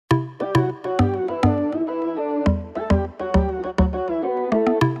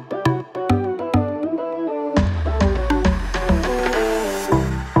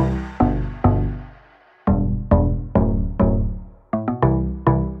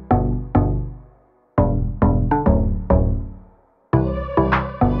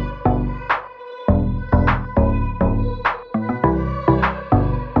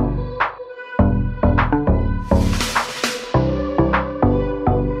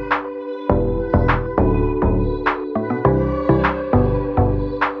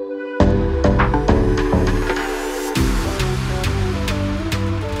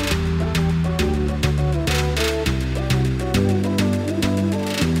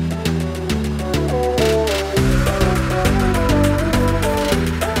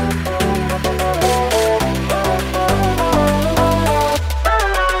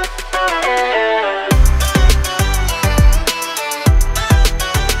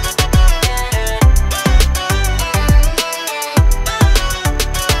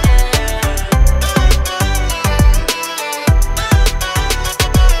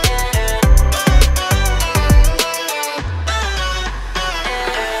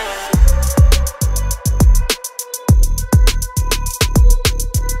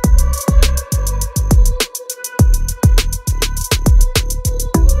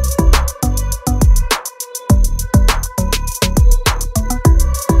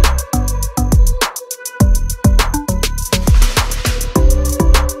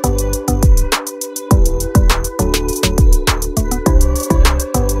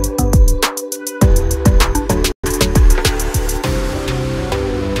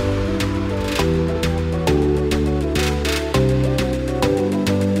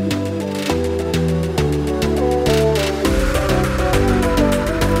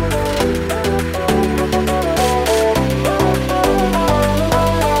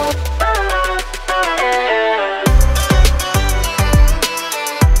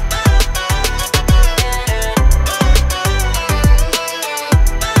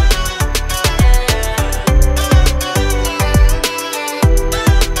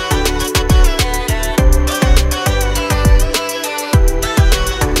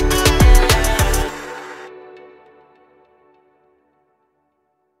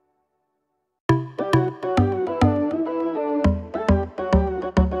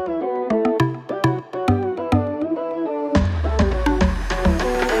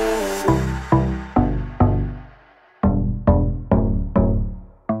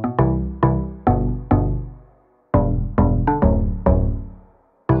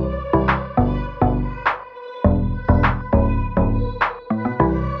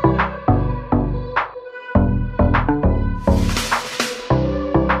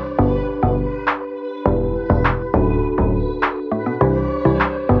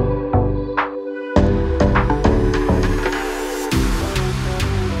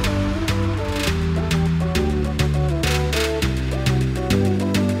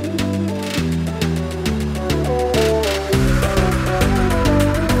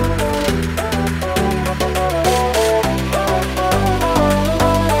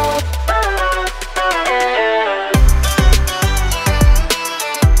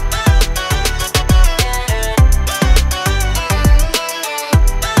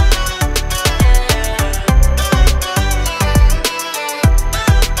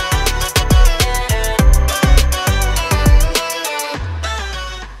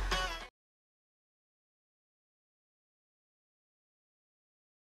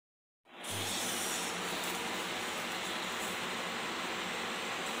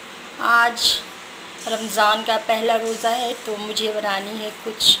आज रमज़ान का पहला रोज़ा है तो मुझे बनानी है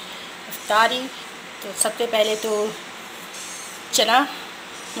कुछ इफ्तारी। तो सबसे पहले तो चना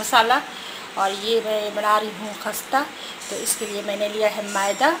मसाला, और ये मैं बना रही हूँ खस्ता। तो इसके लिए मैंने लिया है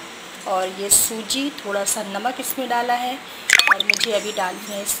मैदा और ये सूजी, थोड़ा सा नमक इसमें डाला है, और मुझे अभी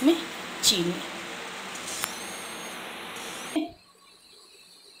डालनी है इसमें चीनी।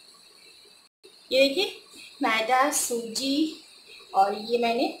 ये देखिए, मैदा, सूजी और ये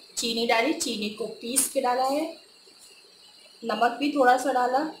मैंने चीनी डाली, चीनी को पीस के डाला है, नमक भी थोड़ा सा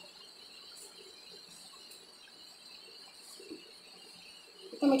डाला।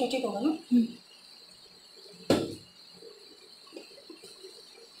 तो मीठा ठीक होगा ना।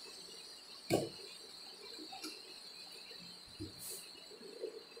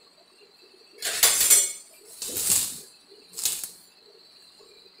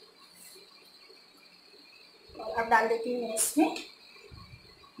 और अब डाल देती हूँ मैं इसमें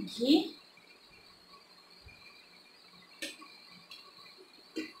घी।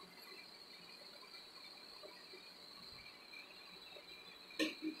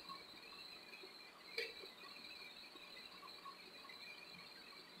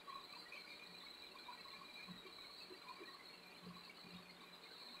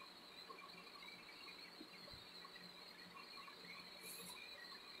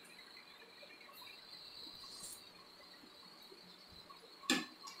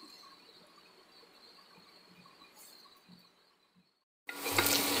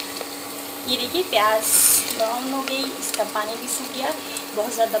 ये देखिए, प्याज ब्राउन हो गई, इसका पानी भी सूख गया।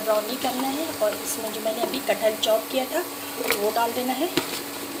 बहुत ज़्यादा ब्राउन नहीं करना है। और इसमें जो मैंने अभी कटहल चॉप किया था वो डाल देना है।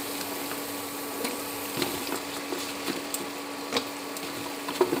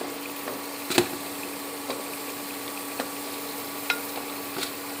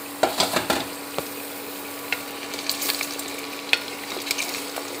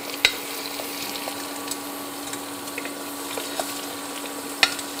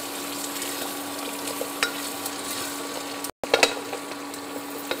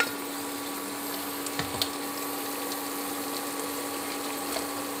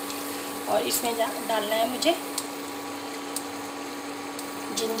 और इसमें डालना है मुझे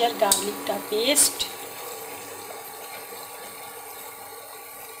जिंजर गार्लिक का पेस्ट,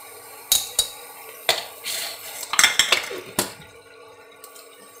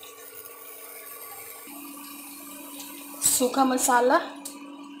 सूखा मसाला,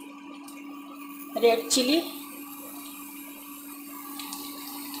 रेड चिली,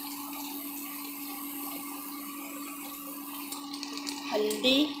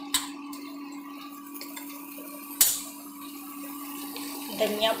 हल्दी,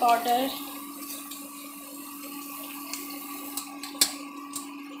 धनिया पाउडर,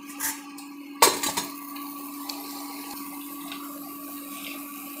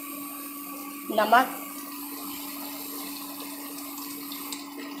 नमक,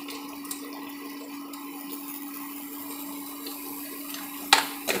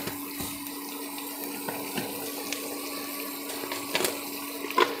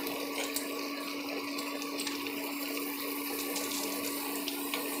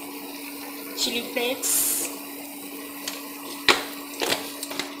 चिली फ्लेक्स,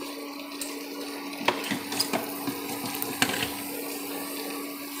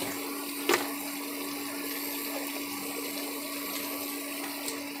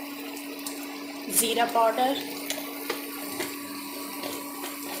 जीरा पाउडर,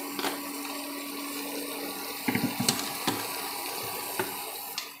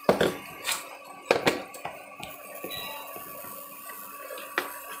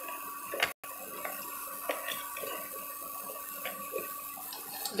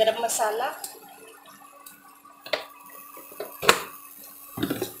 गरम मसाला,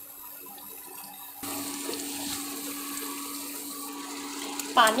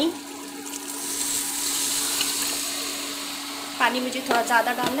 पानी। पानी मुझे थोड़ा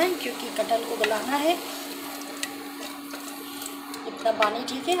ज़्यादा डालना है क्योंकि कटहल को गलाना है। इतना पानी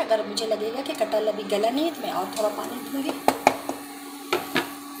ठीक है। अगर मुझे लगेगा कि कटहल अभी गला नहीं है तो मैं और थोड़ा पानी दूँगी।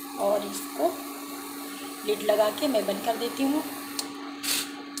 और इसको लिड लगा के मैं बंद कर देती हूँ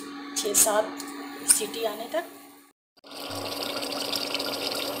 6-7 सीटी आने तक।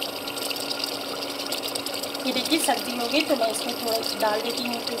 ये देखिए, सब्जी हो गई तो मैं इसमें थोड़ा डाल देती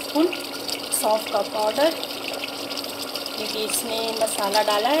हूँ 2 स्पून सौंफ का पाउडर, क्योंकि इसमें मसाला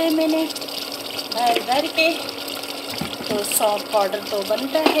डाला है मैंने भर के, तो सौंफ पाउडर तो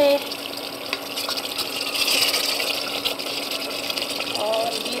बनता है।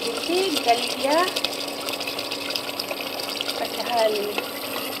 और ये देखिए, गल गया कटहल।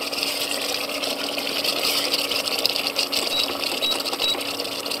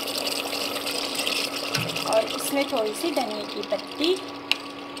 इसमें थोड़ी सी धनिया की पत्ती,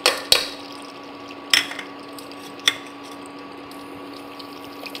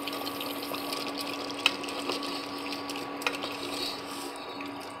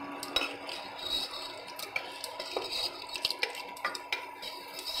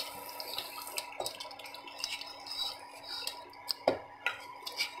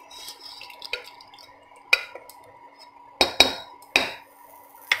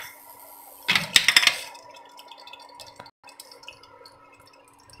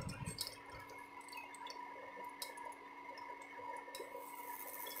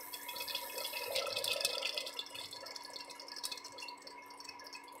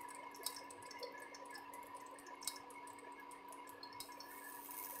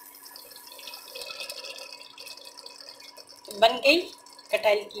 बन गई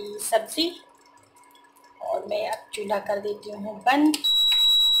कटहल की सब्ज़ी। और मैं अब चूल्हा कर देती हूँ बंद।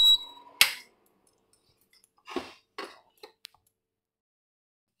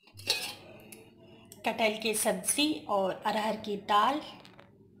 कटहल की सब्ज़ी और अरहर की दाल।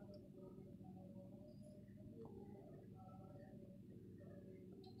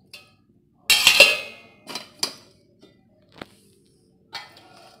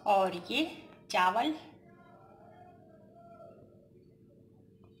 और ये चावल।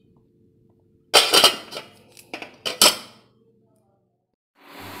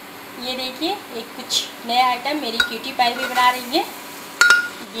 ये देखिए एक कुछ नया आइटम मेरी क्यूटी पाई भी बना रही है।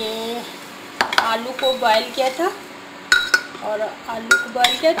 ये आलू को बॉईल किया था और आलू को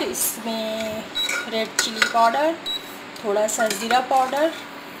बॉईल किया तो इसमें रेड चिली पाउडर, थोड़ा सा ज़ीरा पाउडर,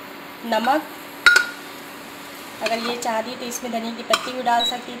 नमक, अगर ये चाहती तो इसमें धनिया की पत्ती भी डाल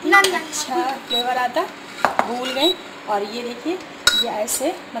सकती थी, अच्छा फ्लेवर आता। भूल गई। और ये देखिए ये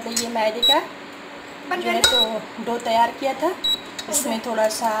ऐसे मतलब ये मैदे का जो है तो डो तैयार किया था। इसमें थोड़ा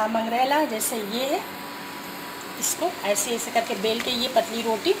सा मंगरेला जैसे ये है, इसको ऐसे ऐसे करके बेल के ये पतली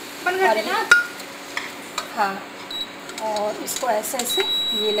रोटी और ये हाँ, और इसको ऐसे ऐसे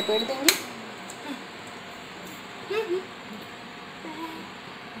ये लपेट देंगे।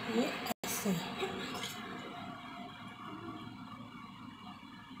 ये ऐसे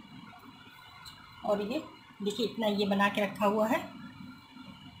और ये देखिए इतना ये बना के रखा हुआ है।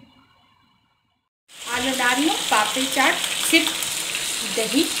 आज मैं डाल रही हूँ पापड़ी चाट, सिर्फ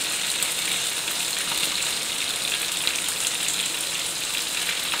दही,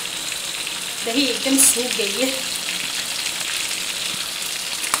 दही एकदम सूख गई है।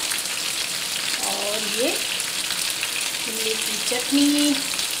 और ये इमली की चटनी,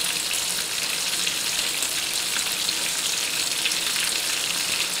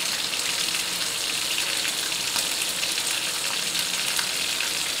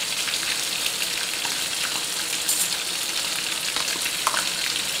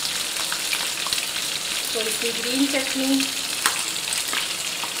 थोड़ी सी ग्रीन चटनी,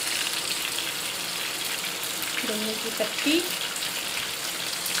 धनिया की पत्ती,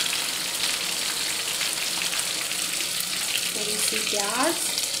 थोड़ी सी प्याज,